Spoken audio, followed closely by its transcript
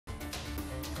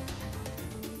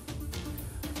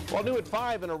Well, new at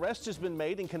 5, an arrest has been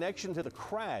made in connection to the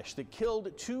crash that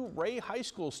killed 2 Ray High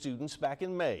School students back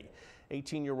in May.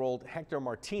 18-year-old Hector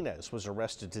Martinez was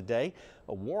arrested today.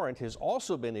 A warrant has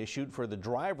also been issued for the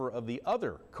driver of the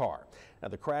other car. Now,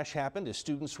 the crash happened as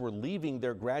students were leaving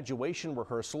their graduation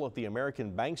rehearsal at the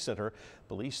American Bank Center.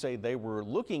 Police say they were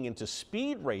looking into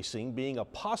speed racing being a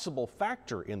possible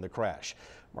factor in the crash.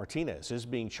 Martinez is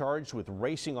being charged with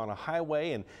racing on a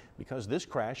highway, and because this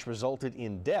crash resulted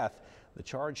in death, the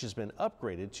charge has been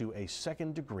upgraded to a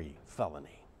second-degree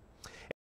felony.